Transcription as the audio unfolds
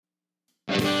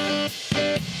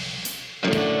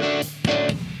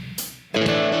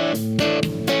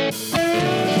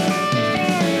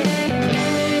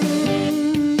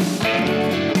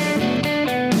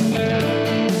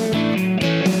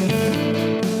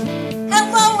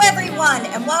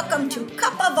and welcome to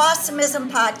Cup of Awesomeism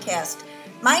podcast.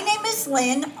 My name is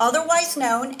Lynn, otherwise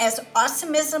known as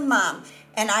Awesomeism Mom,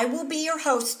 and I will be your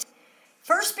host.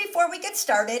 First, before we get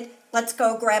started, let's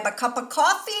go grab a cup of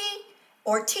coffee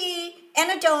or tea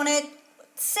and a donut,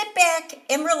 sit back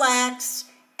and relax,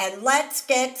 and let's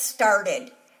get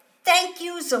started. Thank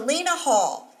you, Zelina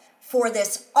Hall, for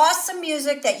this awesome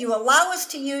music that you allow us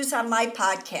to use on my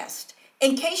podcast.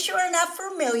 In case you are not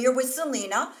familiar with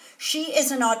Zelina, she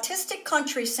is an autistic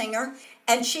country singer,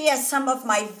 and she has some of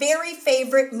my very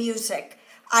favorite music.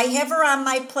 I have her on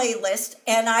my playlist,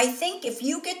 and I think if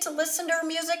you get to listen to her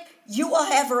music, you will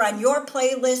have her on your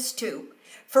playlist too.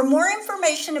 For more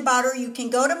information about her, you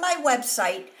can go to my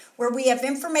website where we have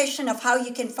information of how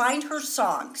you can find her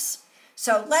songs.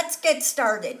 So let's get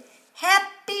started.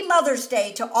 Happy Mother's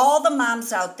Day to all the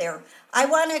moms out there. I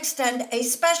want to extend a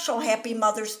special Happy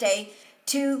Mother's Day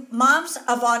to moms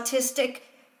of autistic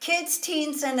kids,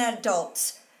 teens, and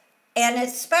adults, and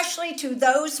especially to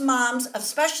those moms of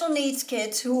special needs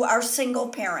kids who are single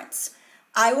parents.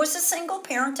 I was a single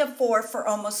parent of 4 for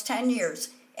almost 10 years,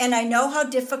 and I know how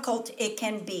difficult it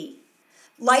can be.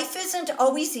 Life isn't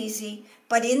always easy,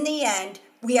 but in the end,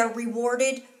 we are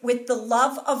rewarded with the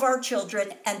love of our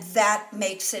children, and that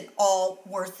makes it all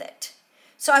worth it.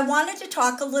 So I wanted to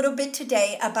talk a little bit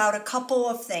today about a couple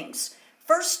of things.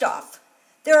 First off,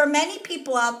 there are many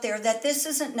people out there that this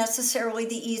isn't necessarily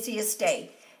the easiest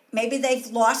day. Maybe they've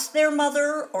lost their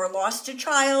mother or lost a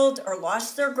child or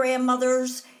lost their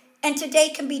grandmothers, and today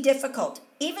can be difficult.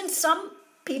 Even some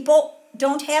people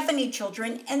don't have any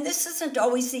children, and this isn't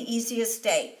always the easiest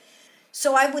day.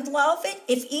 So I would love it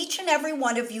if each and every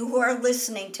one of you who are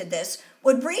listening to this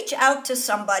would reach out to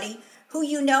somebody who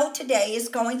you know today is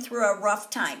going through a rough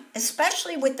time,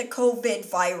 especially with the COVID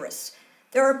virus.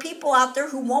 There are people out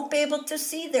there who won't be able to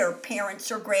see their parents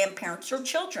or grandparents or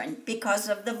children because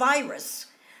of the virus.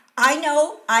 I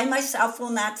know I myself will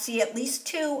not see at least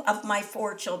 2 of my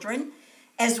 4 children,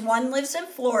 as one lives in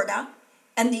Florida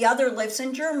and the other lives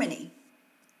in Germany.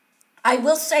 I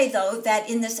will say, though, that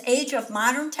in this age of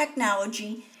modern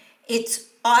technology, it's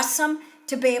awesome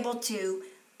to be able to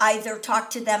either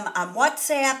talk to them on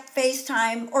WhatsApp,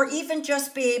 FaceTime, or even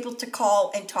just be able to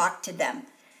call and talk to them.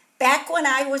 Back when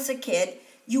I was a kid,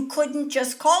 you couldn't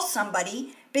just call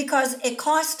somebody because it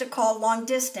cost to call long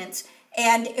distance,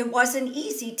 and it wasn't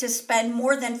easy to spend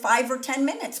more than 5 or 10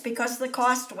 minutes because the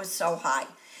cost was so high.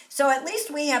 So at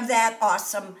least we have that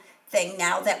awesome thing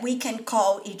now that we can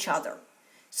call each other.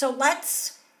 So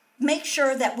let's make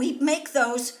sure that we make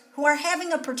those who are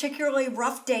having a particularly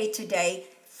rough day today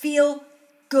feel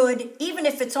good, even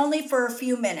if it's only for a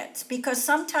few minutes, because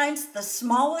sometimes the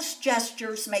smallest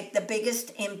gestures make the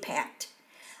biggest impact.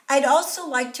 I'd also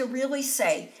like to really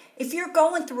say, if you're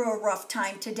going through a rough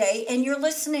time today and you're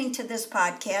listening to this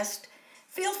podcast,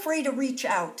 feel free to reach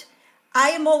out.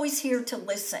 I am always here to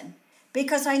listen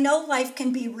because I know life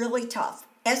can be really tough.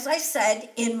 As I said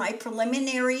in my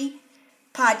preliminary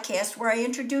podcast where I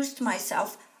introduced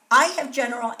myself, I have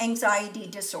general anxiety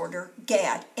disorder,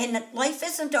 GAD, and life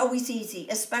isn't always easy,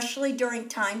 especially during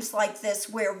times like this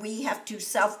where we have to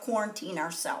self-quarantine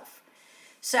ourselves.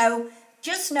 So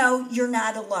just know you're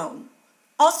not alone.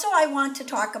 Also, I want to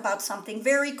talk about something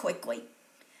very quickly.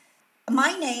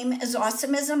 My name is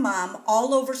Awesomeism Mom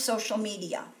all over social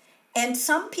media, and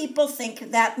some people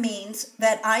think that means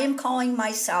that I am calling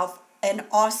myself an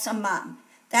awesome mom.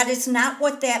 That is not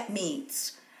what that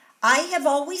means. I have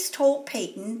always told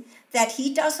Peyton that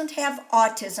he doesn't have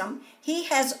autism, he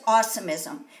has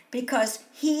awesomeism, because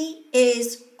he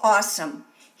is awesome.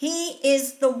 He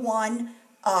is the one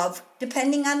of,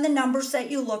 depending on the numbers that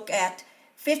you look at,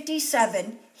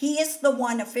 57. He is the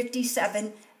one of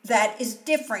 57 that is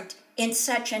different in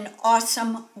such an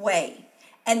awesome way.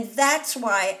 And that's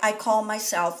why I call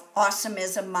myself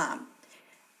Awesomeism Mom.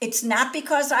 It's not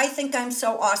because I think I'm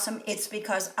so awesome, it's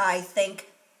because I think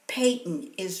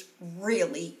Peyton is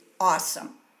really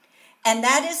awesome. And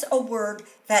that is a word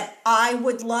that I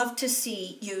would love to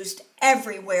see used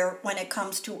everywhere when it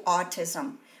comes to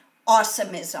autism,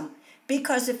 awesomeism.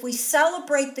 Because if we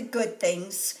celebrate the good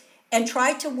things and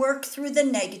try to work through the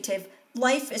negative,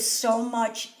 life is so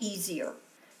much easier.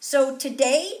 So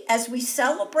today, as we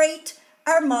celebrate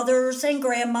our mothers and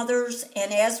grandmothers,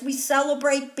 and as we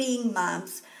celebrate being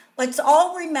moms, let's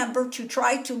all remember to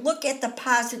try to look at the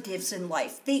positives in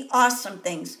life, the awesome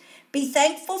things. Be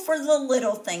thankful for the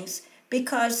little things,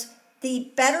 because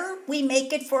the better we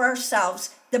make it for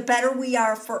ourselves, the better we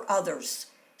are for others.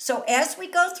 So as we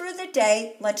go through the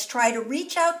day, let's try to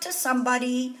reach out to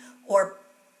somebody or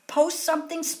post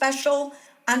something special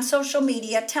on social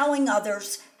media telling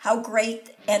others how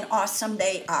great and awesome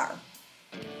they are.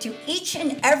 To each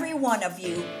and every one of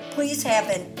you, please have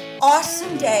an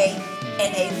awesome day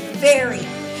and a very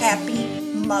happy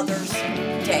Mother's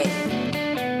Day.